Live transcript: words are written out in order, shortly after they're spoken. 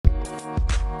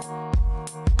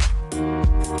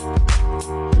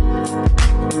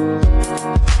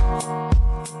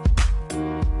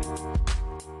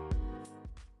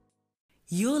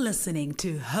listening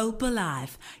to Hope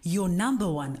Alive, your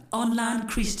number one online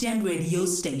Christian radio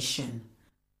station.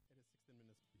 It is 16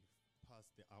 minutes past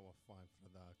the hour 5.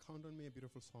 Count on Me, a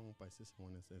beautiful song by Sister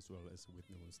Monas as well as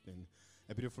Whitney Houston.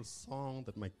 A beautiful song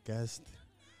that my guest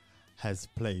has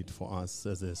played for us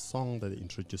as a song that they're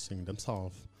introducing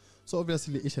themselves. So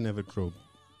obviously each and every group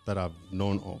that I've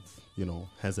known of,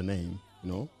 has a name,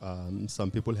 Some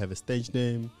people have a stage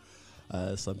name,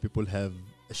 some people have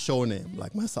a show name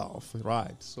like myself,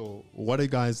 right? So what are you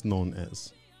guys known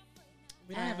as?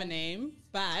 We don't have a name,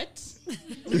 but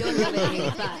we don't have a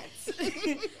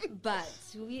name, but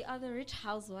we are the Rich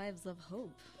Housewives of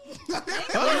Hope. We're not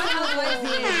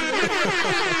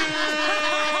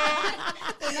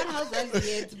housewives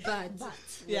yet, but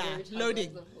yeah, we're the Rich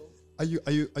loading. Housewives of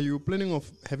Hope. Are you planning of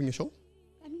having a show?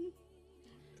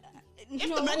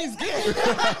 If the money's good.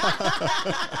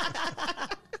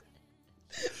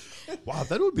 Wow,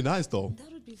 that would be nice though.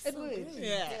 That would be so It would. great.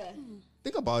 Yeah.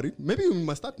 Think about it. Maybe we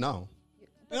must start now.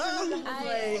 No,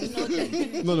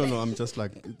 I'm just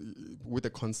like with the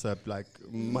concept like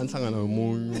mansangana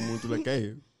umuntu, like,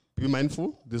 hey, be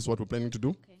mindful. This is what we're planning to do.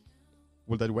 Okay.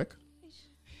 Will that work?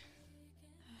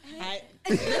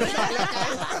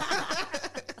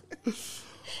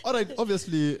 All right.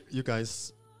 Obviously, you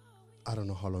guys. I don't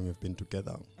know how long you've been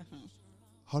together.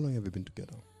 How long have you been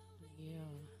together? Yeah.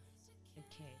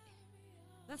 Okay.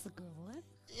 That's a good one.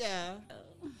 Yeah.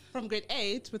 From grade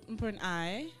 8 with Umpo and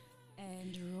I.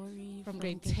 And Rory From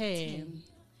grade 10.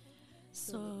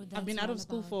 So I've been out of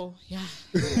school for,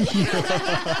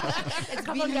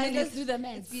 Come on, guys, let's do the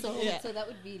math. So, So that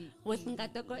would be with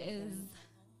Nkateko is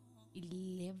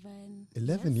 11.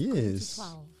 11 going to years.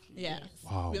 12. Yeah. Yes.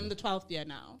 Wow. We're in the 12th year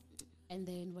now. And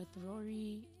then with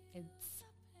Rory, it's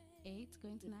 8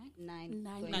 going to 9. 9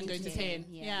 9 going to 10.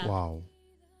 Yeah. Wow.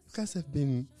 You guys have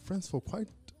been friends for quite.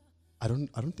 I don't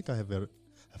think I have a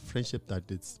friendship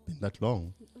that it's been that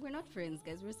long. We're not friends,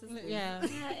 guys. We're sisters. Yeah.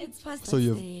 Yeah, it's past So that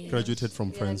you've stage. graduated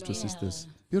from friends to Yeah. sisters.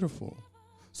 Beautiful.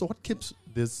 So what keeps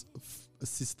these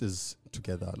sisters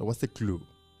together? Like, what's the clue?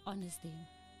 Honesty.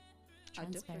 Our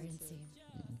Transparency.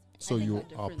 So think you our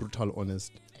are differences. brutal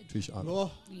honest to each other.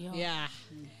 Oh, Yeah. yeah.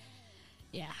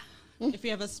 Yeah. If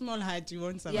you have a small height, you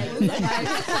won't survive.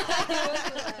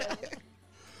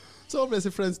 So obviously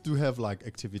friends do have like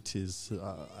activities.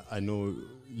 I know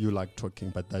you like talking,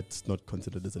 but that's not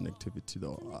considered as an activity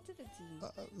though.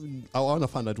 I want to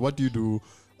find out, what do you do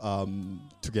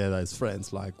together as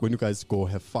friends? Like when you guys go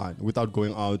have fun without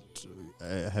going out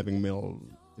having meal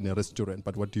in a restaurant,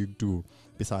 but what do you do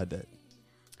beside that?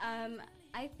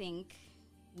 I think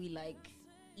we like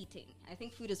eating. I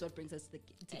think food is what brings us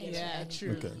together. Yeah,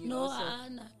 true. Okay. No,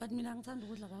 but mina ngithanda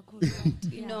ukudla kakhulu.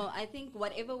 But yeah. No, I think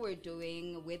whatever we're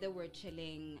doing, whether we're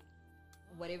chilling,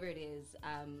 whatever it is,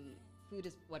 food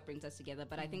is what brings us together.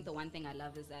 But I think the one thing I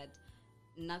love is that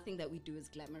nothing that we do is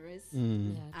glamorous.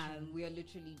 Mm. Yeah, true. We are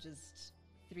literally just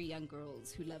 3 young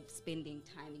girls who love spending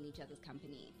time in each other's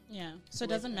company. Yeah. So it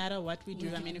doesn't matter what we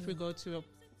do. I mean, if we go to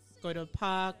a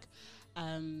park,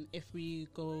 if we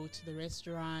go to the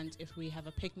restaurant, if we have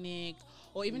a picnic,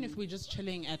 or even if we're just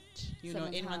chilling at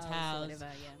Someone's anyone's house or house.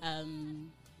 whatever, yeah.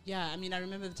 Yeah, I mean, I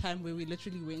remember the time where we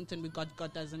literally went and we got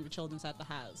goddads and we chilled inside the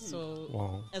house. So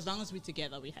Wow. as long as we're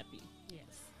together, we're happy.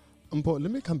 Yes.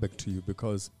 Let me come back to you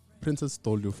because Princess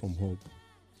stole you from Hope,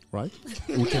 right?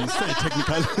 We can say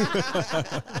technically.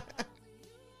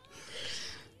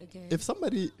 Okay. If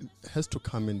somebody has to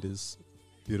come in this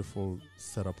beautiful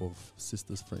setup of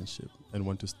sisters friendship and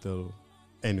want to steal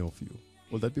any of you,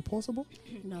 will that be possible?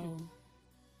 No.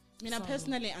 I mean, So-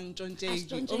 personally, I'm John J.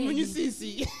 Asitshontshelwe. Omunye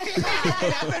usisi. It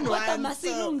happened Kodwa once, so-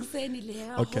 masilungiseni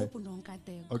le Okay. Hope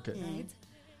noNkateko. Okay. Right?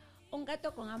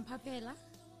 uNkateko ngamphaphela.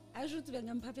 Ayisho ukuthi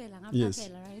bengamphaphela Yes.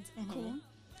 ngamphaphela, right? Cool.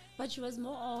 But she was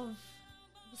more of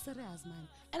serious man.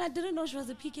 And I didn't know she was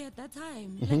a PK at that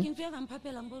time. Like in fear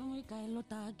ngamphaphela ngibona umuntu guy lo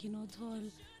dark, tall.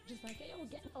 Just like, hey,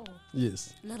 get oh.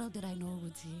 Yes. Little did I know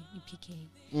ukuthi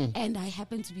PK. And I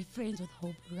happened to be friends with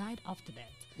Hope right after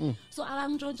that. So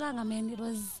alangijontshanga man, it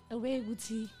was a way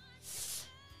ukuthi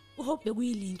Hope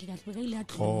bekuyilink kahle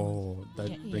bekuyilaqina. Oh, that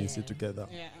brings you Yeah. together.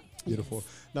 Yeah. Beautiful.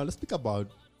 Now let's speak about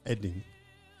adding.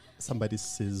 Somebody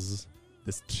says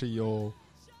this trio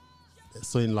is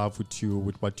so in love with you,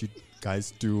 with what you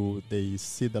guys do. They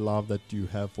see the love that you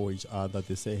have for each other.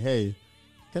 They say, hey,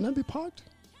 can I be part?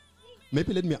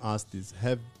 Maybe let me ask this.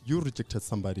 Have you rejected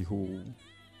somebody who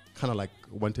kind of like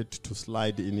wanted to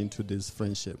slide into this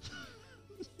friendship?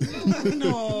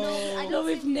 No,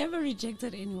 we've never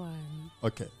rejected anyone.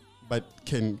 Okay. But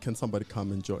can somebody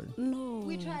come and join? No.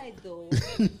 We tried though.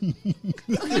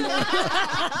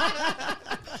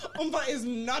 Umpa is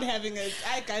not having it.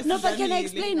 I guys. No, but can I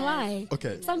explain why?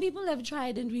 Okay. Some people have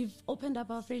tried and we've opened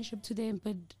up our friendship to them,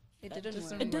 but It didn't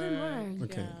Just work. it didn't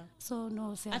work. Okay. So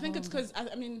no, I think it's because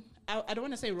I mean I don't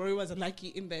want to say Rory was lucky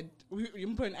in that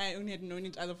Umpa and I only had known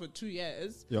each other for 2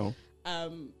 years. Yeah.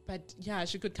 But yeah,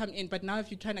 she could come in. But now,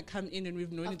 if you're trying to come in and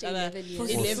we've known After each other 11 years. for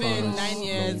For 11, some 9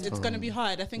 years, long it's gonna time. be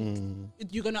hard. I think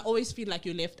you're gonna always feel like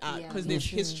you're left out Yeah. because there's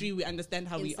history. We understand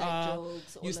how we Inside are.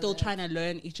 jokes, all You're of still that. trying to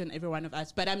learn each and every one of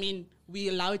us. But I mean, we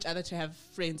allow each other to have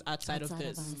friends outside of Outside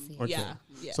of this. us, yeah. Okay.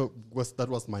 Yeah. So that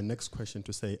was my next question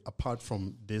to say, apart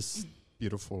from this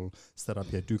beautiful setup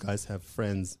here, do you guys have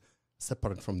friends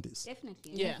separate from this?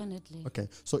 Definitely. Yeah. Definitely. Okay.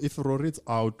 So if Rory's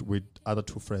out with other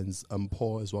two friends,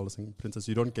 Paul as well as Princess,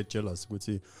 you don't get jealous. Would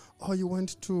say, oh, you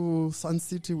went to Sun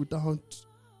City without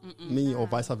me or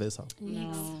vice versa.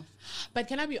 No. But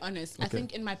can I be honest? I Okay.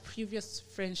 think in my previous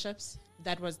friendships,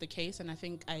 that was the case. And I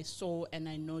think I saw and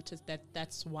I noticed that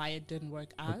that's why it didn't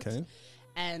work out. Okay.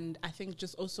 And I think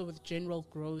just also with general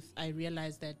growth, I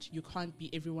realized that you can't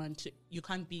be you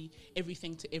can't be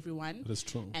everything to everyone. That is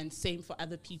true. And same for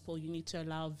other people. You need to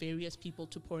allow various people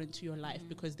to pour into your life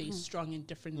because they're strong in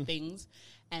different things.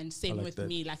 And same like with that.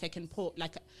 me. Like I can pour,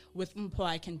 like with Mpo,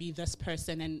 I can be this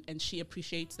person and she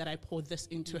appreciates that I pour this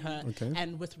into her. Okay.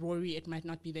 And with Rory, it might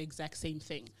not be the exact same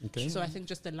thing. Okay. So I think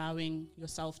just allowing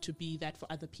yourself to be that for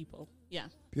other people. Yeah.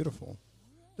 Beautiful.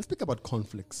 Let's speak about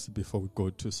conflicts before we go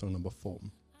to song number 4. Do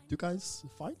you guys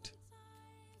fight?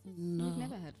 No. We've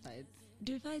never had fights.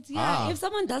 Do fights? Yeah. Ah. If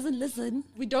someone doesn't listen,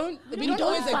 We don't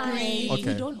always fight. agree.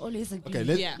 Okay. We don't always agree.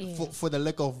 Okay, Yeah. for the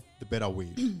lack of the better way,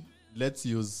 let's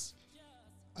use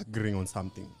agreeing on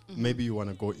something. Maybe you want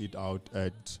to go eat out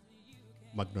at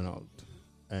McDonald's,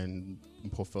 and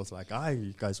Mpo feels like,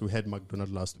 guys, we had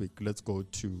McDonald's last week. Let's go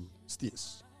to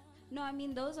Steers. No, I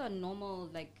mean, those are normal,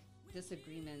 like,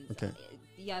 disagreements. Okay.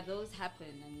 Yeah, those happen.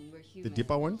 I mean, we're human. The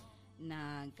deeper one?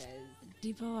 Nah, guys.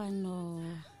 Deeper one, no.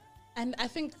 And I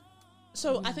think,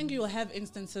 so I think you will have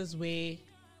instances where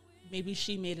maybe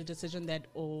she made a decision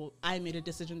or I made a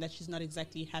decision that she's not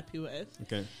exactly happy with.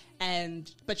 Okay.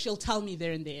 But she'll tell me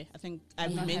there and there. I think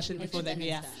I've not mentioned happy with before it, that, then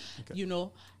yeah, it's done. Okay. you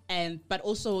know, but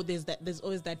also there's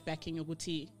always that backing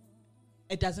Yoguti.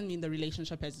 It doesn't mean the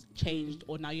relationship has changed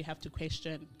or now you have to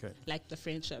question Okay. like the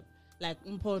friendship. Like,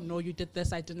 Mpo, no, you did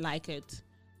this, I didn't like it.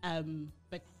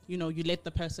 But you know, you let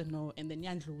the person know and then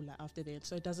yandlula after that.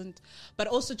 So it doesn't, but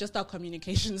also just our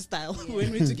communication style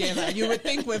when we're together. You would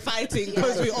think we're fighting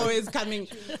because we're always coming,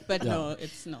 but Yeah. no,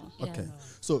 it's no. Yeah, Okay. no.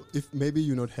 So if maybe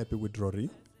you're not happy with Rory,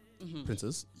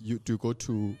 Princess, you do go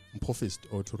to Mpo Fist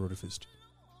or to Rory Fist?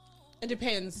 It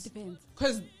depends. Depends.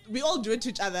 Because we all do it to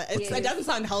each other. It doesn't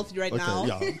sound healthy right Okay, now.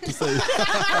 yeah. To say,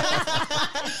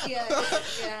 Yeah.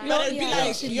 But it'd be Yeah, like,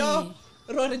 actually. yo,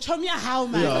 Rory, show me how,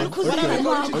 man. Yeah, What am I okay.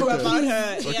 going to do Okay. about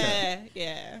her? Okay.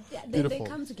 Yeah. Yeah, they Beautiful.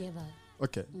 come together.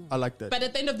 okay, I like that. But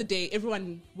at the end of the day,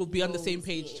 everyone will be on the same Knows,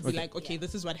 page to yes. be like, okay,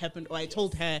 this is what happened, or I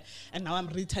told her, and now I'm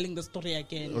retelling the story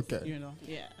again. Okay. You know,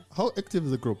 yeah, How active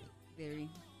is the group? Very.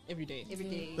 every day. Every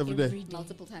day. Every day.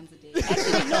 Multiple times a day.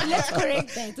 Actually, no, let's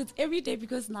correct that. It's every day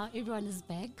because now everyone is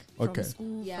back Okay. from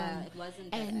school. Yeah, from- it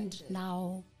wasn't that and active.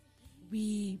 now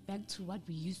we back to what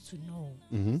we used to know.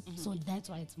 Mm-hmm. So that's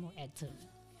why it's more active.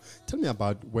 Tell me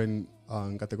about when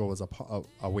Ngatego was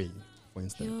away, for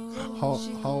instance.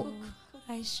 How?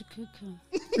 Hi, Shikuku.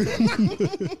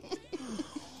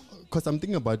 Because I'm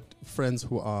thinking about friends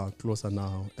who are closer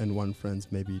now, and one friends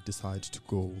maybe decide to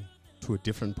go to a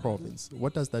different province.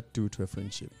 What does that do to a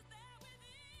friendship?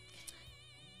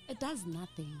 It does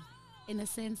nothing in a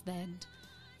sense that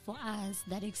for us,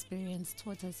 that experience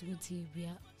taught us Wuti, we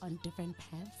are on different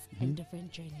paths and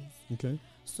different journeys. Okay.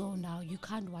 So now you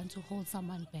can't want to hold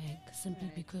someone back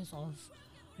simply because of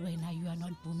when you are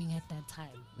not booming at that time.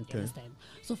 Okay. You understand?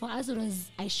 So for us, it was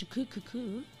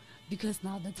Aishukukuku because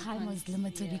now the time was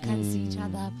limited. We can't see each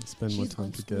other. Spend more She's time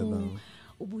on together. school.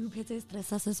 Ubuye uphethe stress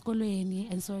sasesikolweni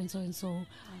and so and so and so.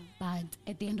 But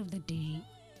at the end of the day,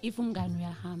 if umngani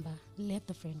uyahamba, let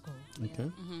the friend go.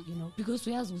 Okay. You know, because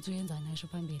uyazi ukuthi uyenzani asho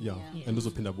phambili. Yeah. Yeah. And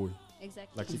uzophinda boy.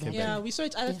 Exactly. Like she came Yeah, back. we saw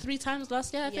each other 3 times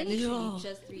last year, I Yeah, think. literally Yeah.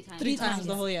 just 3 times. 3 times times.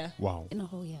 the whole year. Wow. In a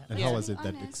whole year. And Yeah. how was it,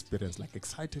 that Honest. experience? Like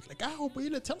excited? Like,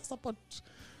 Boyile, tell us about.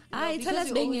 Tell because us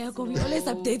you being always here, we always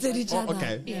know updated each Oh, other.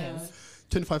 okay. Yes.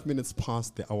 25 minutes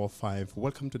past the hour 5.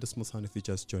 Welcome to the Small Sound if you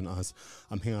just join us.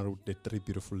 I'm hanging out with the 3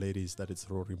 beautiful ladies. That is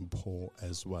Rory Mpo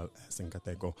as well as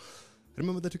Nkateko.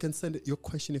 Remember that you can send your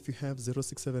question if you have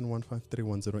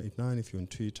 0671531089. If you're on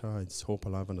Twitter, it's Hope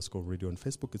Alive _radio. On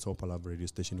Facebook, it's Hope Alive Radio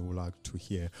Station. We would like to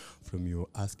hear from you.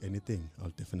 Ask anything.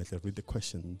 I'll definitely read the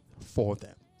question for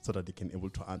them. so that they can able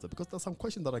to answer. Because there's some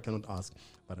questions that I cannot ask,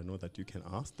 but I know that you can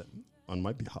ask them on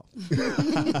my behalf.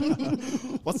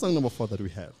 What's song number 4 that we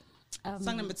have?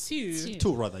 Song number 2.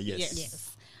 2 rather, yes.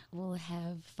 Yes. We'll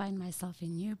have Find Myself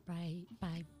in You by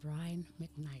Brian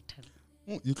McKnight.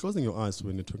 You're closing your eyes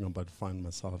when you're talking about Find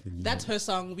Myself in You. That's her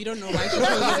song. We don't know why she chose it.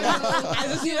 I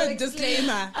just need a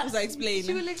disclaimer. I was like, explain.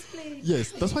 She will explain.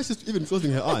 Yes, that's why she's even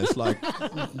closing her eyes. Like,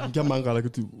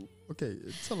 okay,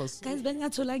 tell us. Guys,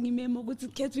 bengathola ngimemo ukuthi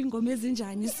kukhethwe ingoma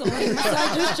ezinjani so I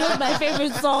just chose my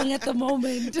favorite song at the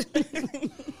moment.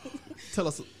 Tell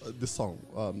us the song.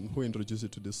 Who introduced you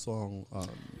to this song?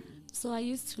 So I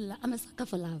used to I'm a sucker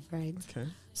for love, right? Okay.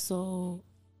 So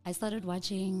I started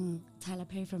watching Tyler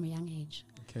Perry from a young age.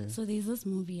 Okay. So there's this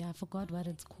movie, I forgot what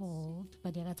it's called,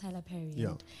 but there are Tyler Perry. Yeah.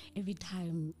 And every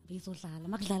time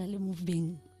makudlala le movie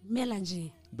being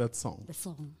Melange, That song. the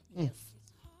song. Yes.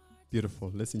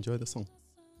 Beautiful. Let's enjoy the song.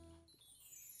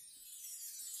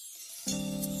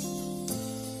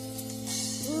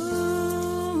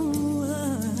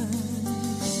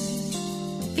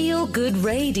 Feel Good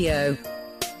Radio.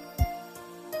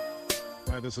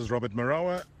 Hi, this is Robert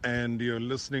Marawa, and you're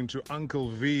listening to Uncle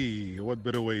V. What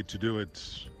better way to do it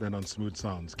than on Smooth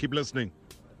Sounds? Keep listening.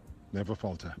 Never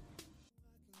falter.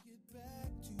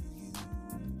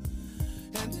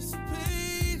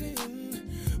 Anticipating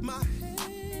my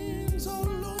hands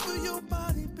all over your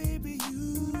body, baby.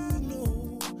 You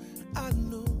know, I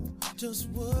know just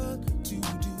what to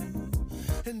do.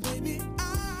 And baby,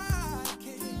 I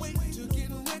can't wait to get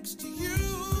next to you.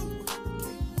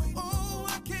 Oh,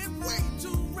 I can't wait to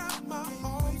wrap my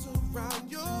arms around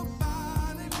your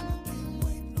body.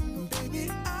 Baby,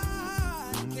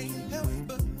 I can't help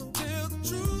but tell the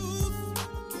truth.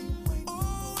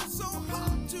 Oh, it's so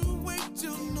hard to wait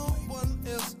till no one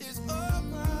else is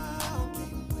around.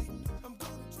 I'm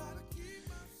gonna try to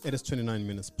keep. It is 29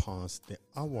 minutes past the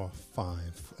hour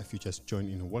 5. If you just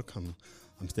joined in, welcome.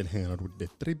 I'm still hanging out with the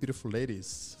 3 beautiful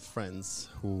ladies, friends,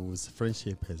 whose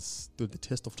friendship has stood the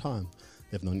test of time.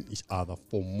 They've known each other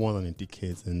for more than a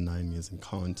decade and 9 years and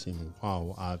counting.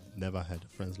 Wow, I've never had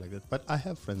friends like that. But I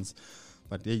have friends.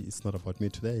 But hey, it's not about me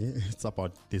today. It's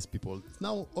about these people.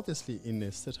 Now, obviously, in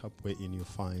a setup wherein you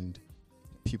find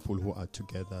people who are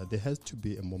together, there has to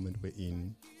be a moment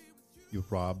wherein you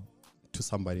rub to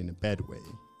somebody in a bad way.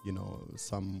 You know,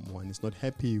 someone is not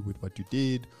happy with what you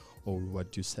did or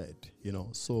what you said, you know.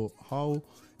 So how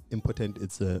important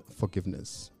is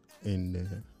forgiveness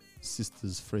in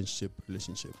sisters' friendship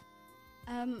relationship?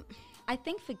 I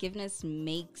think forgiveness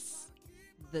makes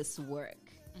this work.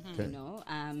 Okay. You know,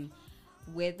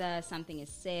 whether something is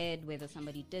said, whether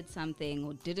somebody did something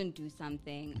or didn't do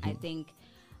something, I think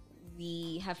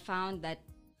we have found that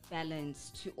balance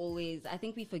to always. I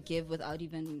think we forgive without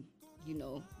even, you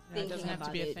know, Yeah, it doesn't thinking have to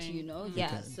about be a it. thing. You know, Mm.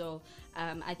 yeah. Okay. So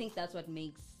I think that's what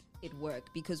makes it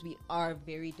work, because we are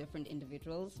very different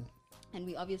individuals. And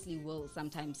we obviously will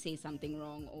sometimes say something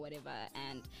wrong or whatever,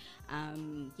 and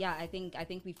I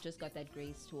think we've just got that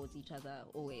grace towards each other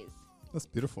always. That's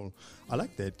beautiful. I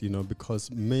like that, you know, because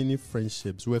many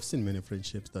friendships, we have seen many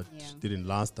friendships that Yeah. didn't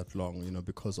last that long, you know,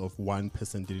 because of one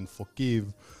person didn't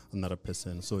forgive another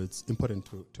person. So it's important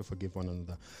to forgive one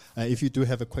another. If you do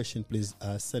have a question, please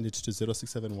send it to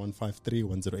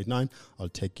 0671531089. I'll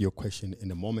take your question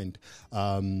in a moment.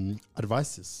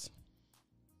 Advices.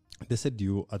 They said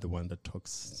you are the one that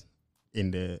talks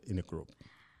in a group.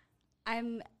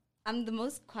 I'm the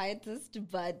most quietest,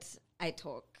 but I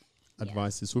talk.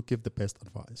 Advices. Who give the best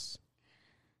advice?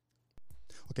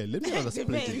 Okay, let me rather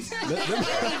split it. Let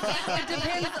It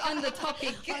depends on the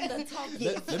topic.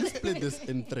 me split this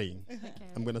in 3.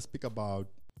 I'm going to speak about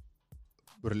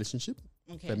relationship,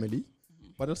 Okay. family.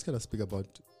 What else can I speak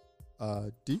about?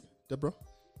 Deborah?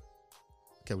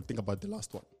 Okay, we'll think about the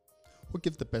last one. Who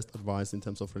gives the best advice in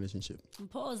terms of relationship?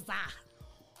 Pause.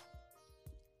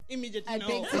 Immediately I no.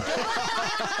 think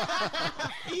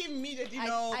Immediately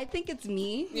no. I think it's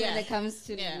me Yeah. when it comes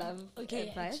to Yeah. love Okay,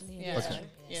 advice. actually, Yeah. Okay.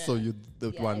 Yeah. So you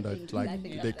the Yeah, one I that think- like I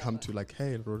think they I'm come that to like,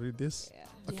 hey, Rory, this? Yeah.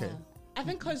 Okay. Yeah. I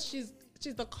think because she's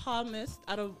the calmest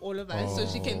out of all of us, so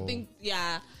she Oh. can think.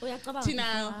 Yeah, Uyacabanga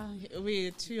Tina,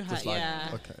 we're too high. Just like-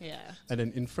 Yeah, okay. yeah. And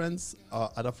then in friends,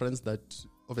 other friends that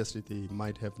obviously they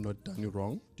might have not done you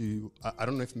wrong. Do you? I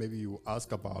don't know if maybe you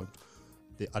ask about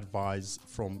the advice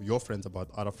from your friends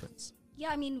about other friends. Yeah,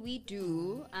 I mean, we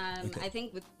do. Okay. I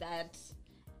think with that,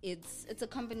 it's a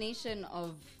combination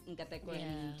of Nkateko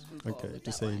and Mpo Okay, with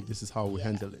to that say one. this is how we Yeah,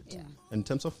 handle it. yeah. In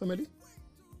terms of family,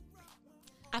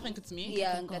 I think it's me.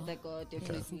 Yeah, Nkateko,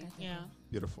 definitely. Yeah.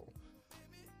 beautiful.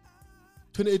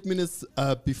 28 minutes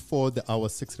before the hour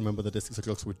 6. Remember that at 6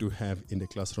 o'clock we do have in the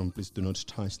classroom. Please do not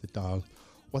touch the dial.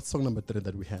 What's song number 3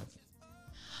 that we have?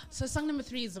 So song number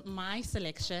 3 is my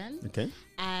selection, Okay.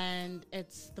 and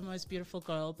it's "The Most Beautiful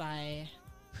Girl" by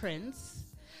Prince.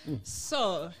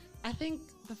 So I think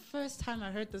the first time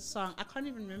I heard this song, I can't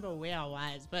even remember where I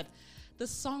was, but the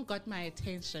song got my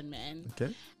attention, man.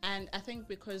 Okay. And I think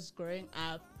because growing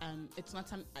up, it's not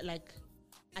some like,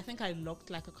 I think I looked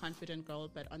like a confident girl,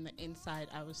 but on the inside,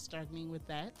 I was struggling with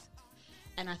that.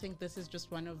 And I think this is just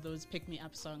one of those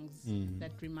pick-me-up songs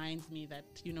that reminds me that,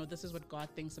 you know, this is what God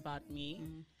thinks about me.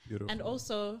 Beautiful. And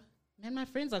also, man, my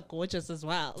friends are gorgeous as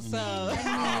well. So,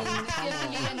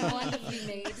 And wonderfully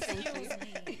made.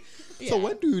 Thank you. So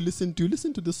when do you listen? Do you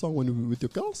listen to this song when you with your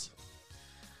girls?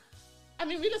 I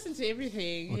mean, we listen to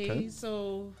everything. Okay. Hey?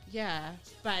 So, yeah.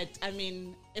 But, I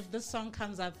mean, if this song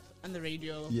comes up on the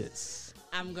radio, Yes.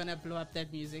 I'm going to blow up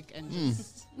that music and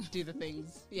just do the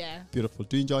things. Yeah. Beautiful.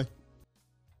 Do you enjoy?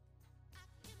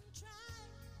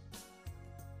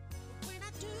 When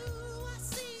I do, I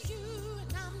see you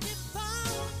and I'm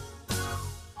divine.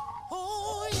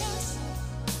 Oh yes.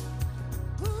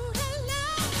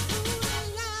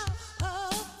 A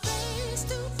face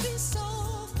to be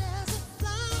soft as a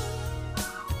flower.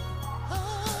 Oh,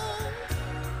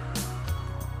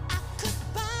 I could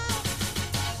bow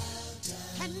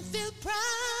and feel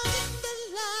proud in the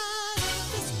light of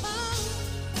His power.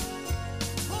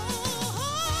 Oh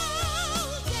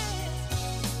yes.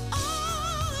 Oh,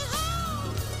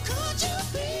 could you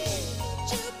be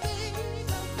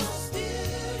the most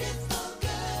beautiful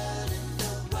girl in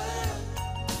the world?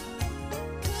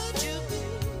 Could you be?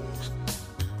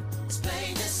 It's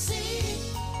plain to see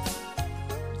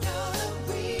you're the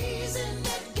reason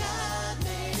that God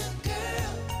made a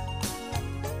girl.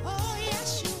 Oh yes,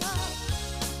 you are.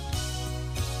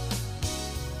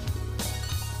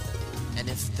 And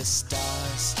if the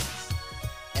stars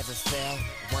ever fell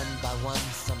one by one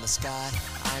from the sky,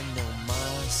 I know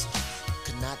Mars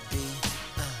could not be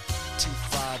too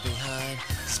far behind.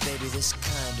 'Cause baby, this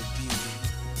kind of beauty,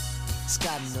 it's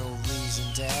got no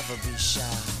reason to ever be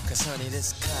shy. 'Cause honey,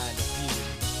 this kind of beauty,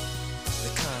 the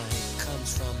kind that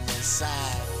comes from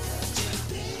inside.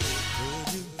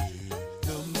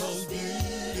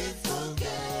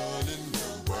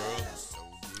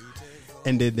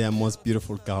 And there are most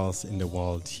beautiful girls in the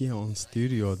world here on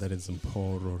studio. That is in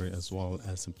Paul Rory as well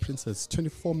as in Princess.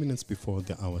 24 minutes before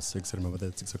the hour 6. Remember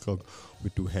that 6 o'clock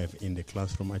we do have in the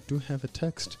classroom. I do have a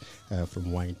text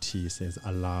from YT. It says,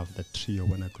 I love the trio.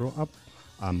 When I grow up,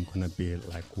 I'm going to be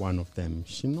like one of them.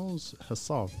 She knows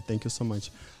herself. Thank you so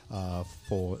much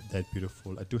for that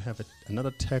beautiful. I do have another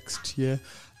text here.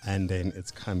 And then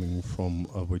it's coming from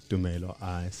Witumelo.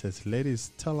 It says,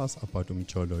 ladies, tell us about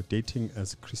Umcholo dating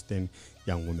as a Christian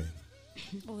young woman.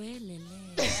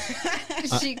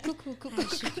 She cuckoo.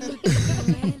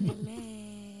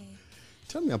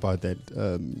 Tell me about that.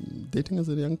 Dating as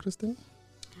a young Christian?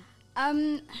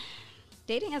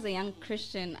 Dating as a young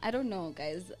Christian, I don't know,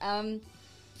 guys.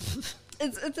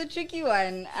 It's a tricky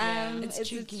one. It's a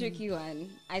tricky one.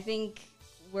 I think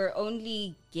we're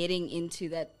only getting into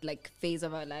that like phase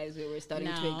of our lives where we're starting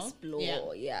to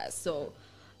explore. Yeah. So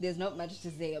there's not much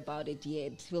to say about it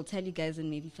yet. We'll tell you guys in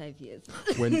maybe 5 years.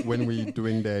 when we're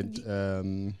doing that,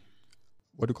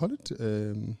 what do you call it?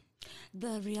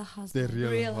 The Real Husband. The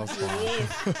real husband. Yes,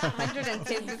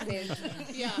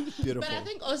 110%. Yeah. Beautiful. But I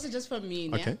think also just for me,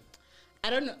 Okay. I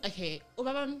don't know. Okay,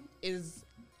 Obabam is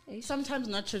sometimes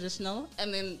not traditional,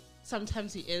 and then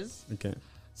sometimes he is. Okay.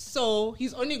 So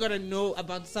he's only gonna know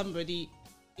about somebody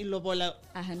ilobola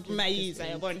 100%. maize,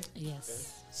 ayabona.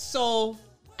 Yes. So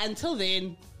until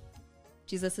then,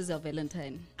 Jesus is our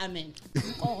Valentine. amen.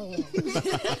 Oh.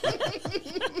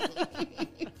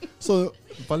 So,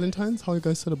 Valentine's, how are you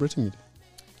guys celebrating it?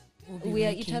 We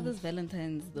are each other's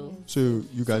Valentines, though. So,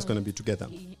 you guys going to be together?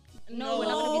 No, we're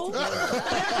not going to be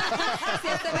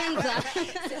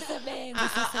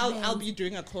together. I'll be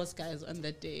doing a course, guys, on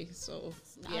that day. So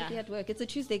I'll be at work. It's a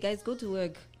Tuesday, guys. Go to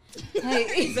work.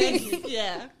 exactly.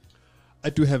 Yeah. I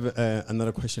do have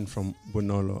another question from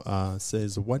Bonolo.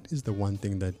 Says, what is the one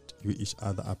thing that you each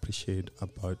other appreciate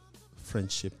about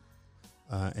friendship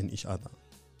and each other?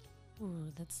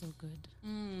 Oh, that's so good.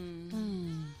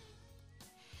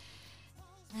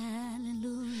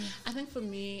 Hallelujah. I think for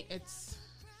me, it's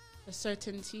a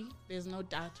certainty. There's no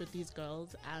doubt with these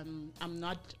girls. I'm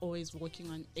not always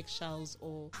walking on eggshells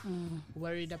or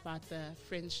worried about the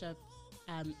friendship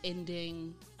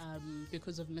ending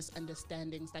because of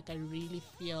misunderstandings. Like, I really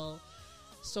feel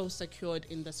so secured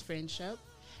in this friendship.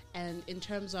 And in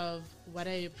terms of what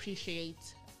I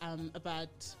appreciate about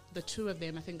the two of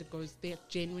them, I think it goes, they're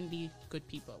genuinely good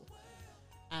people.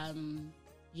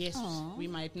 yes, Aw. we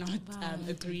might not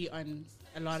agree on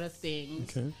a lot of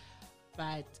things, Okay.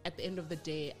 but at the end of the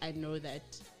day, I know that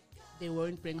they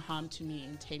won't bring harm to me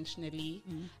intentionally,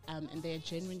 and they're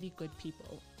genuinely good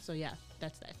people. So yeah,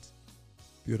 that's that.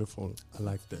 Beautiful. I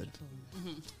like that.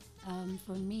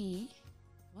 For me,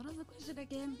 what was the question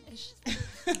again?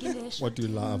 Give it a shot. What do you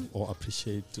love or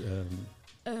appreciate?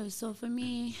 So for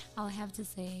me, I'll have to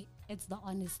say it's the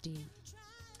honesty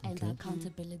and the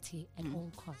accountability at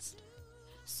all cost.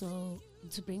 So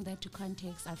to bring that to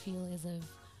context, I feel as if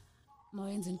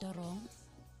Moen's into wrong,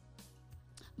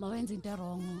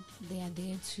 they are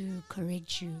there to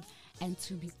correct you and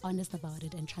to be honest about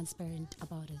it and transparent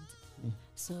about it.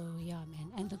 So yeah,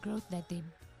 man, and the growth that they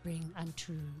bring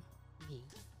unto me.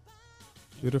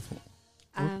 Beautiful.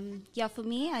 Yeah, for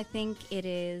me, I think it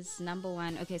is number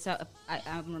one. Okay, so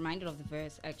I'm reminded of the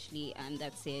verse actually, and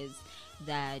that says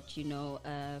that, you know,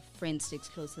 a friend sticks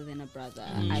closer than a brother.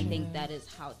 I think that is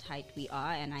how tight we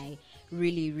are, and I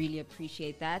really, really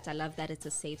appreciate that. I love that it's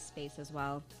a safe space as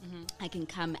well. I can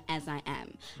come as I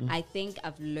am. I think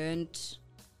I've learned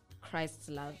Christ's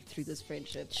love through this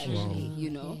friendship, actually, you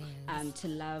know, to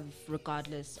love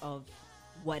regardless of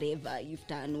whatever you've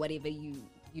done, whatever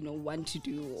you know, want to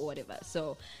do or whatever.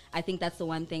 So I think that's the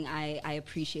one thing I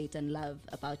appreciate and love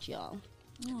about y'all.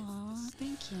 Aw,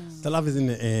 thank you. The love is in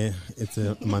the air. It's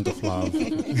a month of love.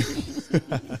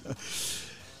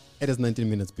 It is 19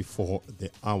 minutes before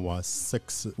the hour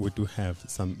 6. We do have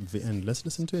some VN. Let's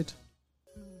listen to it.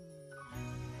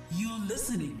 You're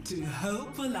listening to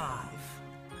Hope Alive.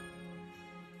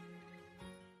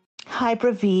 Hi,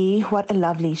 Bravi. What a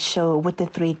lovely show with the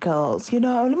 3 girls. You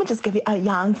know, let me just give you a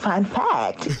young fun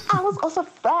fact. I was also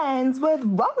friends with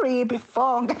Rory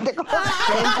before. So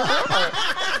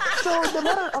the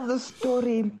moral of the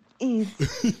story is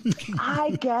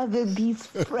I gathered these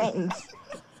friends,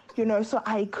 you know, so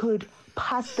I could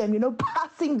pass them, you know,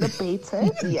 passing the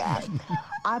baton. Yeah.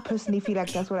 I personally feel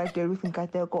like that's what I did with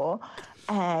Nkateko.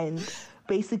 And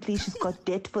basically, she's got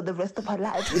debt for the rest of her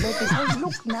life. You know, because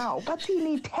look now, but you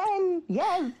need 10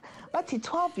 years, but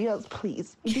 12 years,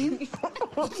 please. This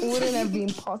wouldn't have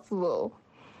been possible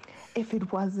if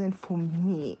it wasn't for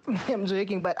me. I'm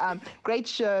joking, but great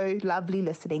show. Lovely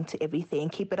listening to everything.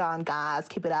 Keep it on, guys.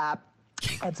 Keep it up.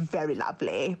 It's very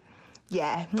lovely.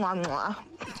 Yeah. Mwah, mwah.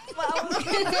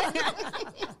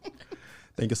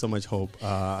 Thank you so much, Hope.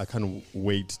 I can't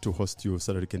wait to host you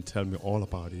so that you can tell me all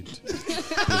about it. Please,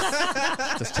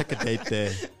 just check a date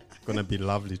there. Gonna be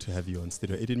lovely to have you on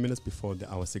studio. 18 minutes before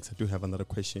the hour 6. I do have another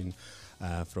question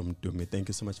from Dumi. Thank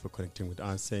you so much for connecting with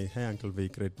us. Say, hey, Uncle V,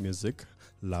 great music.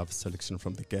 Love selection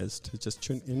from the guest. Just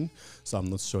tune in. So I'm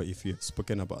not sure if you've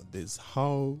spoken about this.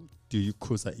 How do you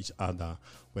kuza each other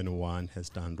when one has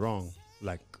done wrong?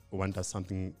 Like one does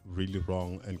something really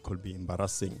wrong and could be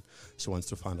embarrassing. She wants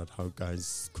to find out how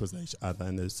guys kuza each other.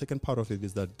 And the second part of it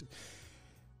is that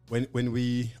when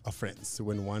we are friends,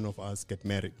 when one of us get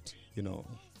married, you know,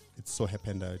 it so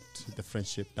happened that the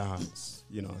friendship dies.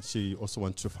 You know, she also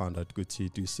wants to find out,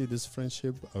 Gucci, do you see this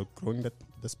friendship outgrowing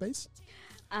the space?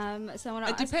 Someone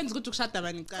It depends. Good to shut down.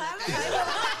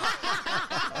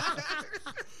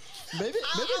 Maybe this.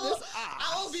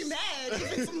 I will be mad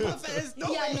if it's Mpo first. No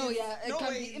yeah, way. no, yeah. No It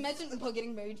can't way. be. Imagine Mpo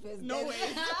getting married first. No then. way.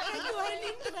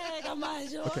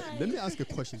 Okay, let me ask you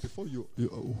a question before you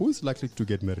who is likely to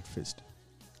get married first?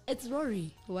 It's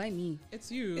Rory. Why me?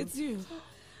 It's you. It's you.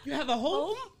 You have a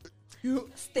home. You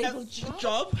Stable have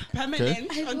job.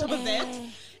 permanent. Okay. On top of that,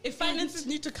 if finances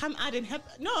need to come out and help,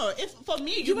 no. If for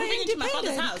me, you're moving into my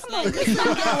father's house. Like, And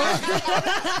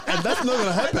that's not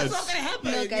gonna happen. that's not gonna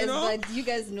happen. No, guys, you know? but you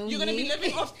guys know You're me. gonna be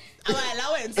living off our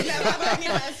allowance. So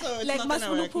it's Like not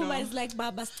gonna work, Masmulu Puma no. is like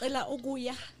Baba Stella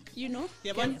Oguya, you know?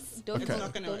 Yeah, but Don't, it's Okay.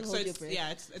 not gonna don't work. So hold your it's, breath. yeah,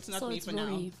 it's not So me it's for now.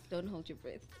 Rory. Don't hold your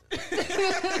breath.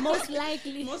 Most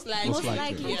likely. Most likely. Most likely.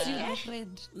 likely it's you, Yeah. my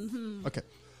friend. Mm-hmm. Okay.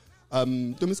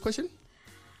 Dumi's question?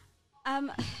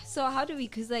 So how do we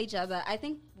kuza each other? I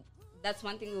think that's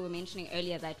one thing we were mentioning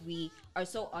earlier, that we are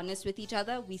so honest with each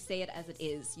other. We say it as it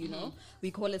is, you know.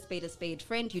 We call a spade a spade.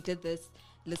 Friend, you did this.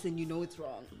 Listen, you know it's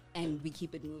wrong, and we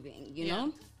keep it moving. You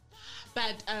know.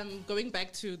 But going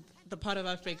back to the part of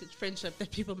our friendship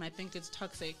that people might think is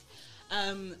toxic,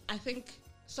 I think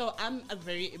so. I'm a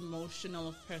very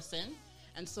emotional person,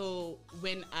 and so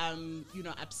when I'm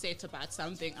upset about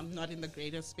something, I'm not in the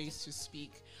greatest space to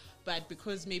speak. But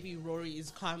because maybe Rory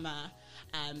is calmer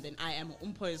than I am,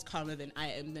 Umpo is calmer than I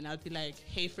am, then I'd be like,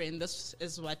 hey friend, this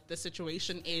is what the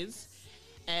situation is.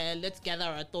 Let's gather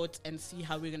our thoughts and see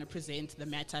how we're going to present the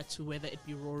matter to whether it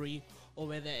be Rory or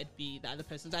whether it be the other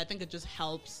person. So I think it just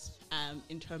helps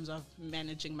in terms of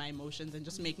managing my emotions and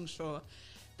just making sure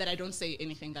that I don't say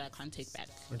anything that I can't take back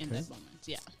in that moment.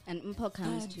 Yeah. And Mpo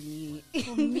comes to me.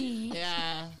 For me,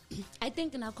 Yeah. I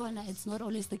think in our corner, it's not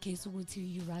always the case ukuthi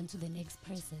you run to the next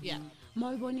person. Yeah.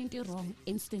 Mawubona into wrong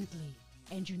instantly,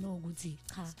 and you know ukuthi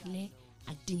cha le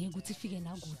akudinge ukuthi ifike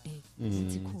na kude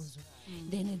ukuthi khuzwe.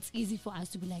 Then it's easy for us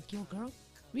to be like, yo girl,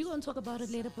 we're going to talk about it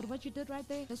later, but what you did right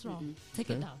there, that's wrong. Take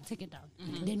it down.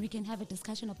 Then we can have a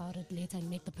discussion about it later and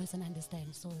make the person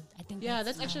understand. So I think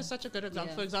That's actually such a good example.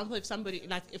 Yeah. For example, if somebody,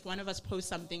 like, if one of us posts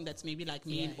something that's maybe like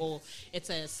mean, or it's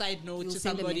a side note We'll to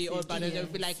send a somebody, or message. about it, they'll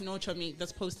Yes. be like, no, Chomi,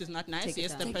 this post is not nice. Take it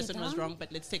Yes, down. the Take person it was down. wrong, but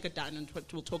let's take it down and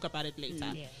we'll talk about it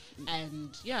later. Yeah. And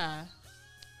yeah.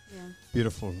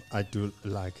 Beautiful. I do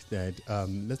like that.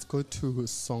 Let's go to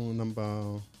song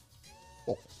number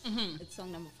 4. It's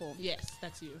song number 4. Yes,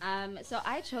 that's you. So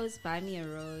I chose Buy Me a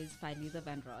Rose by Luther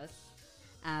Vandross.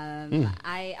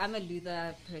 I'm a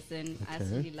Luther person. I Okay.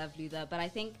 absolutely love Luther. But I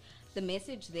think the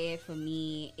message there for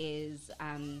me is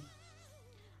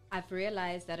I've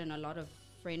realized that in a lot of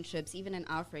friendships, even in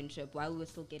our friendship, while we were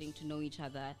still getting to know each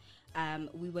other,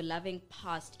 we were loving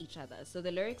past each other. So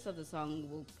the lyrics of the song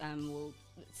will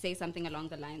say something along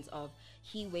the lines of,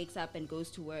 he wakes up and goes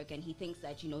to work and he thinks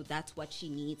that, that's what she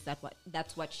needs,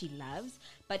 that's what she loves.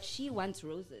 But she wants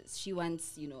roses. She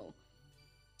wants, to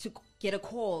get a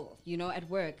call, at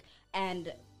work.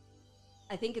 And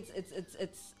I think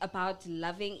it's about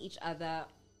loving each other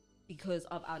because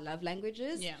of our love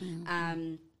languages. Yeah.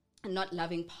 And not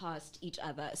loving past each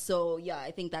other. So yeah, I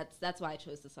think that's why I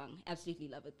chose the song. Absolutely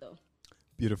love it though.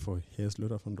 Beautiful. Here's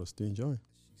Luther Vandross. Do enjoy.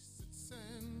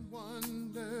 And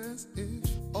wonders if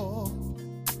all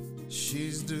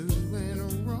she's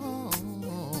doing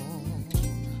wrong.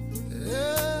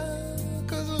 Yeah,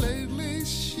 'cause lately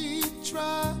she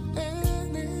tried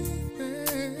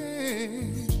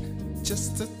anything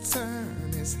just to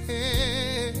turn his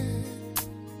head.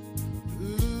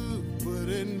 Ooh, would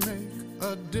it make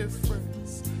a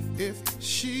difference if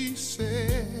she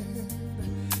said,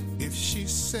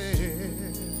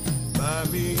 buy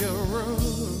me a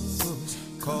rose,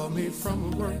 call me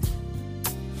from work,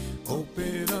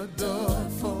 open a door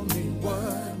for me,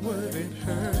 what would it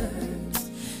hurt?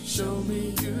 Show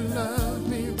me you love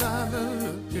me by the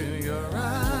look in your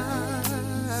eyes.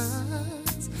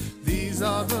 These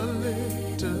are the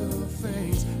little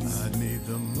things I need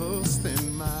the most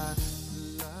in my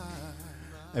life.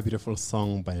 A beautiful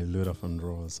song by Luther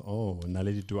Vandross. Oh,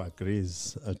 Naledi do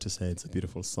agrees to say it's a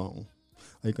beautiful song.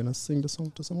 Are you going to sing the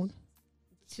song to someone?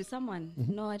 To someone?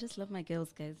 Mm-hmm. No, I just love my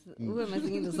girls, guys. Who am I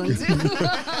singing the song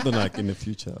to? No, like in the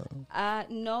future.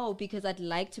 No, because I'd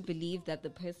like to believe that the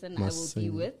person Must I will sing. be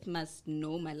with must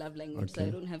know my love language, so I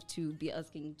Okay. don't have to be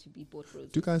asking to be bought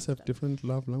roses. Do you guys and have stuff. different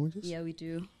love languages? Yeah, we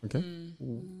do. Okay.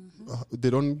 They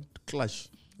don't clash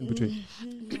in between.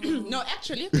 No,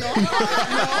 actually, no. No.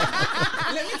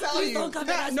 Let me tell you. don't come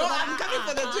at us No, with I'm coming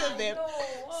for the two of them.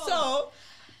 So,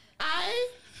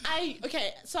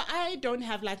 so I don't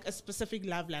have like a specific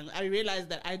love language. I realized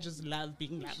that I just love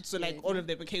being loved. So like all of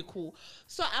them, okay, cool.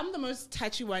 So I'm the most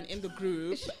touchy one in the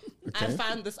group. I Okay.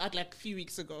 found this out like a few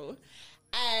weeks ago.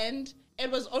 And it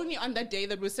was only on that day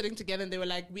that we were sitting together and they were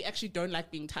like, we actually don't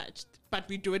like being touched, but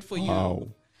we do it for you. Wow.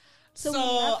 So So we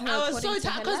love her I was so according to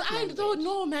her tired because love I language. don't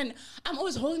know, man. I'm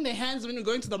always holding their hands when we're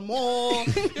going to the mall.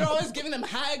 You're always giving them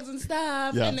hugs and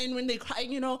stuff. Yeah. And then when they cry,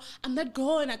 I'm not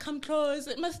going. I come close.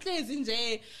 It must stay in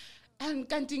there. And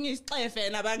continue No,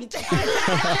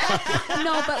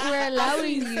 but we're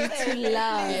allowing you to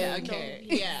love. Yeah, okay.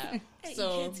 Yeah.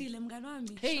 So, Ngikhethile, mngani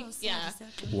wami. hey, Sure, yeah.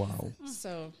 sorry. Wow.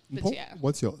 So, but Mpo, yeah.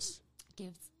 what's yours?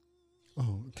 Gifts.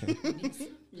 Oh, okay.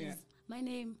 Yeah. My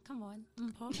name, come on.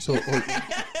 Mpo. So,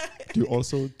 do you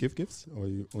also give gifts or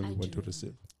you only I want to do.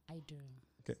 receive? I do.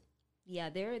 Yeah,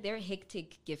 they're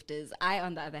hectic gifters. I,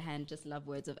 on the other hand, just love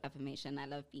words of affirmation. I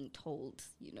love being told,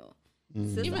 Sis,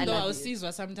 Even though love I'll you. see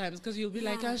you sometimes because you'll be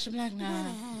like, oh, she'll be like, nah.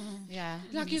 Yeah.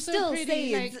 Like, you're so Still pretty.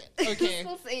 say Like, it. okay.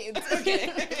 Still say it.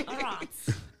 Okay. All right.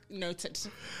 Noted.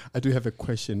 I do have a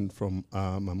question from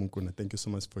Mamukuna. Thank you so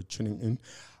much for tuning in.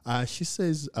 She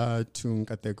says to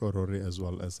Nkateko Rory as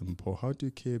well as Mpo, how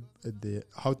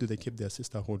do they keep their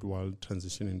sisterhood while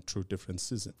transitioning through different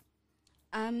seasons?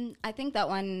 I think that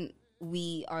one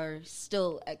we are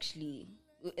still actually.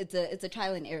 It's a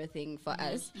trial and error thing for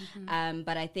us.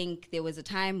 But I think there was a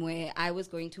time where I was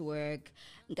going to work,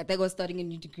 Nkateko was starting a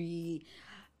new degree,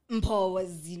 Mpo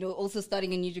was, also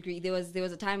starting a new degree. There was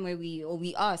a time where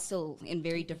we are still in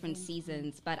very different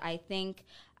seasons. But I think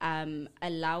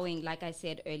allowing, like I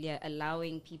said earlier,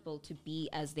 allowing people to be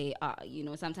as they are. You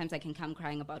know, sometimes I can come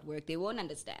crying about work. They won't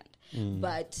understand,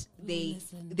 but they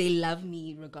love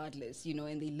me regardless, you know,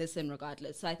 and they listen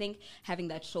regardless. So I think having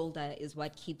that shoulder is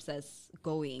what keeps us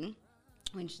going.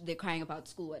 When they're crying about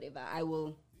school, whatever, I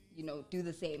will, you know, do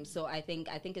the same. So I think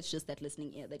it's just that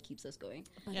listening ear that keeps us going.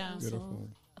 But Yeah. also, Beautiful.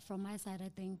 from my side, I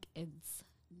think it's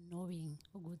knowing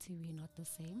ukuthi we're not the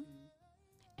same,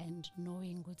 and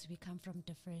knowing that we come from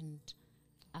different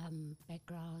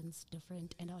backgrounds,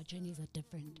 different, and our journeys are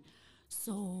different.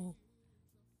 So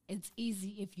it's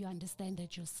easy if you understand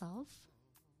that yourself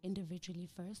individually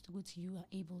first, which you are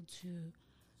able to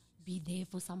be there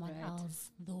for someone Right.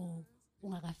 else, though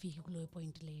ungakafiki kuloyo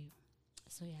point leyo.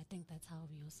 So yeah, I think that's how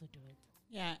we also do it.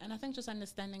 Yeah, and I think just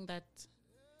understanding that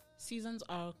seasons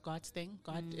are God's thing.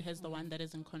 God is the one that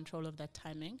is in control of that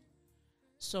timing.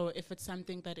 So if it's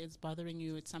something that is bothering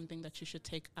you, it's something that you should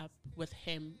take up with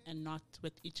him and not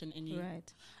with each and any.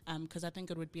 Right. Because I think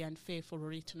it would be unfair for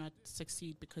Rory to not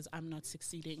succeed because I'm not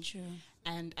succeeding. True.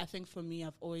 And I think for me,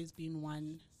 I've always been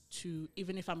one to,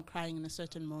 even if I'm crying in a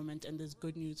certain moment and there's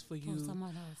good news for you, For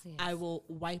someone else, yes. I will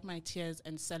wipe my tears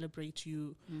and celebrate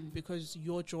you because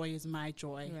your joy is my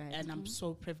joy. Right. And I'm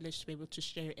so privileged to be able to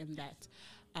share in that.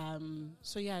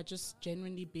 So yeah, just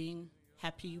genuinely being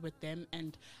happy with them,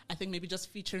 and I think maybe just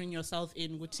featuring yourself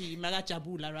in Guti Maga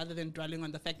Jabula rather than dwelling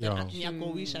on the fact that Yeah.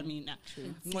 Ngiyakowisha mina.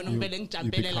 Ngcono You ngivele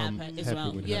ngijabulele become lapha as happy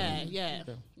well. with Yeah, them. yeah,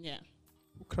 Yeah. yeah.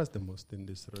 Who cries the most in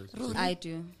this relationship? I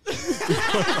do.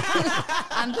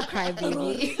 I'm the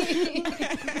crybaby.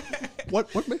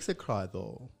 What makes her cry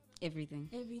though? Everything.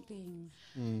 Everything.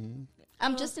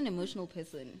 I'm just an emotional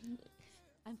person.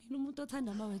 I mean, umuntu othanda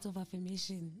ama-words of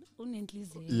affirmation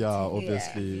unenhliziyo. Yeah,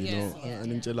 obviously. Yeah. You know, Yeah.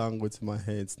 and in language, my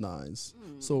head's nice.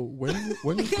 So when you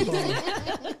cry,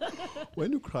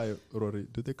 when you cry, Rory,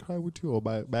 do they cry with you or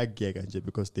by gag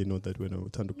because they know that when I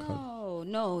tend to cry?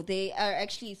 No, they are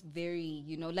actually very,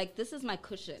 you know, like this is my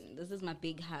cushion. This is my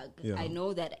big hug. Yeah. I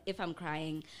know that if I'm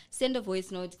crying, send a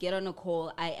voice note, get on a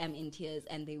call, I am in tears,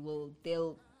 and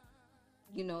they'll,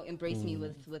 you know, embrace me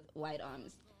with wide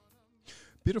arms.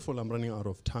 Beautiful. I'm running out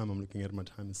of time. I'm looking at my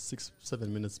time. It's 6-7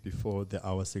 minutes before the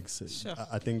hour 6. Sure.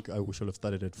 I think we should have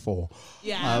started at 4.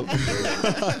 Yeah.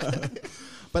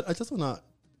 But I just want to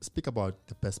speak about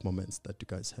the best moments that you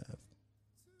guys have.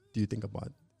 Do you think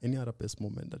about any other best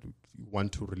moment that you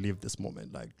want to relive this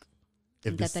moment? Like,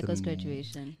 if this Gataka's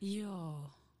graduation. Yo.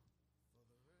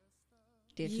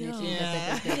 Definitely.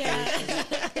 Yeah. Gataka's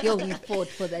graduation. Yo, we fought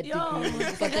for that Yo, degree.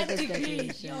 for that Gataka's degree.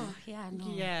 graduation. Yo, yeah,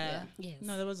 no. Yeah. Yes.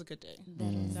 No, that was a good day.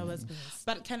 That was- best.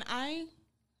 But can I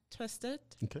twist it?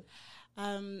 Okay.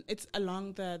 It's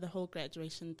along the whole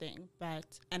graduation thing,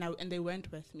 and they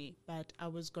went with me, but I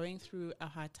was going through a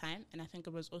hard time, and I think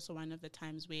it was also one of the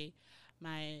times where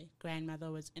my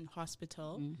grandmother was in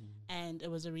hospital, and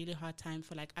it was a really hard time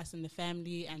for like us in the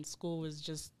family, and school was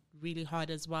just really hard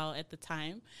as well at the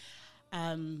time.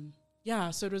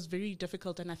 So it was very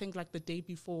difficult, and I think like the day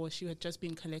before she had just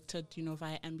been collected, you know,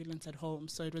 via ambulance at home,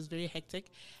 so it was very hectic.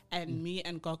 And me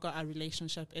and Gogo, our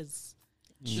relationship is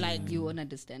like You won't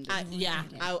understand it. I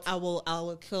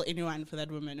will kill anyone for that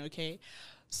woman. Okay,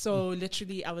 so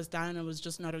literally I was down, I was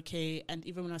just not okay, and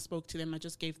even when I spoke to them, I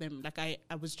just gave them like I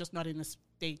was just not in a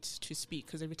state to speak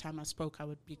because every time I spoke I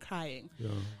would be crying.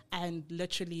 And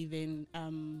literally then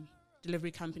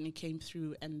delivery company came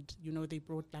through, and you know, they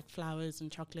brought like flowers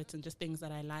and chocolates and just things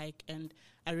that I like, and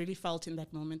I really felt in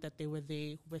that moment that they were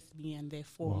there with me and there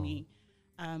for me.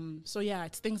 So yeah,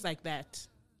 it's things like that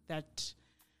that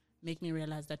make me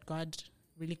realize that God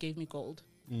really gave me gold.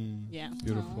 Yeah.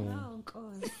 Beautiful. Oh, of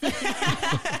course.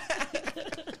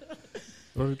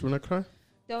 Rory, do you want to cry?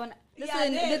 Don't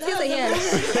listen. Yeah, The tears are here.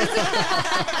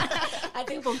 I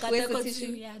think from Where's the Gatako tissue?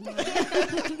 too. Yeah, no.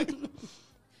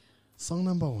 Song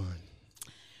number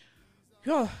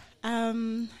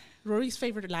 1. Rory's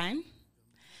favorite line.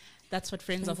 That's what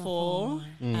friends are for.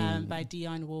 By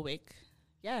Dionne Warwick.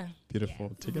 Yeah. Beautiful.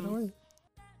 Take it away.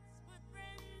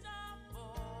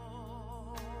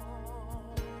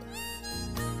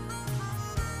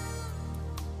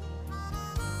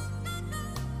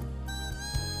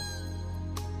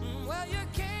 Well, you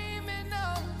came and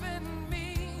opened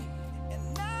me,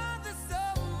 and now there's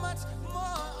so much more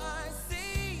I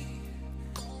see.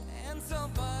 And so,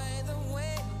 by the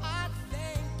way, I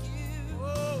thank you.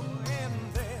 Oh,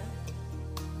 and then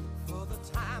for the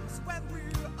times when we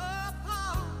were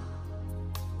apart,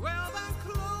 well,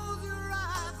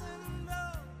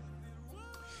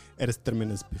 It is 3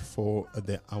 minutes before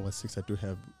the hour 6. I do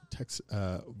have text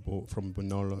from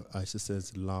Bonolo. She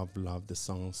says, love the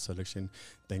song selection.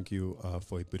 Thank you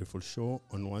for a beautiful show.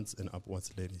 Onwards and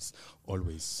upwards, ladies.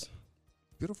 Always.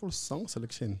 Beautiful song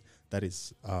selection. That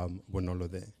is Bonolo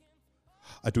there.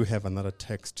 I do have another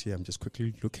text here. I'm just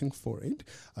quickly looking for it.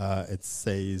 It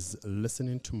says,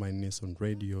 listening to my niece on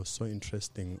radio, so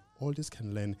interesting. All this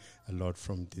can learn a lot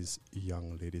from these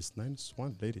young ladies. Nice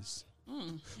one, ladies.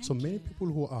 So many people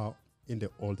who are in the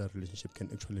older relationship can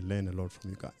actually learn a lot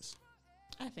from you guys.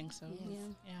 I think so. Yes.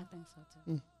 Yeah. I think so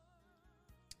too.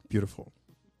 Beautiful.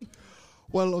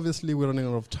 Well, obviously, we're running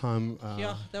out of time.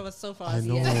 Yeah, that was so fast. I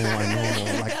know.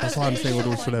 Like, that's why I'm saying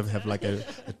we should have like a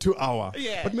 2 hour.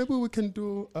 Yeah. But maybe we can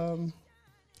do,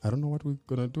 I don't know what we're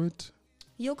going to do it.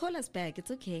 You'll call us back.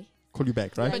 It's okay. Call you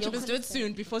back, right? But you must do it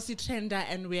soon before Citrenda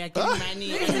and we are getting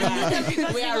money.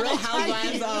 And we are real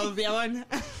housewives of Beyond.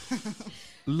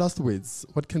 Last words.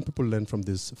 What can people learn from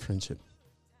this friendship?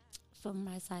 From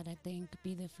my side, I think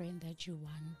be the friend that you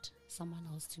want someone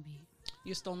else to be.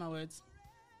 You stole my words.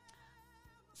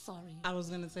 Sorry. I was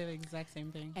going to say the exact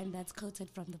same thing. And that's quoted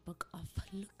from the book of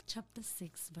Luke chapter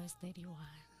 6 verse 31.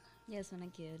 Yes, when I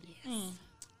kid. Yes.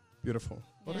 Beautiful.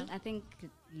 Yeah, I think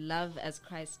love as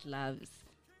Christ loves.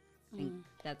 I think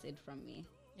that's it from me.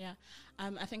 Yeah.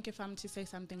 I think if I'm to say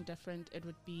something different, it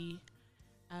would be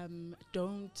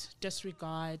don't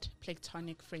disregard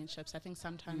platonic friendships. I think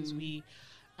sometimes we,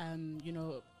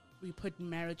 we put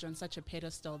marriage on such a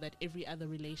pedestal that every other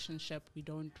relationship we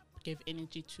don't give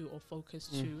energy to or focus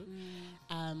to.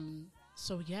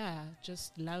 So yeah,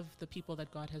 just love the people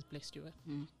that God has blessed you with.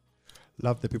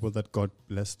 Love the people that God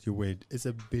blessed you with. It's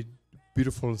a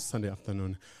beautiful Sunday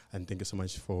afternoon, and thank you so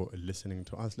much for listening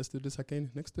to us. Let's do this again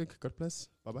next week. God bless.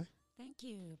 Bye-bye. Thank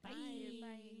you. Bye.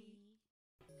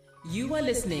 You are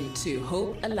listening to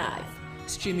Hope Alive,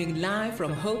 streaming live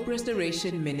from Hope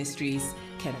Restoration Ministries,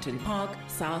 Kempton Park,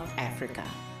 South Africa.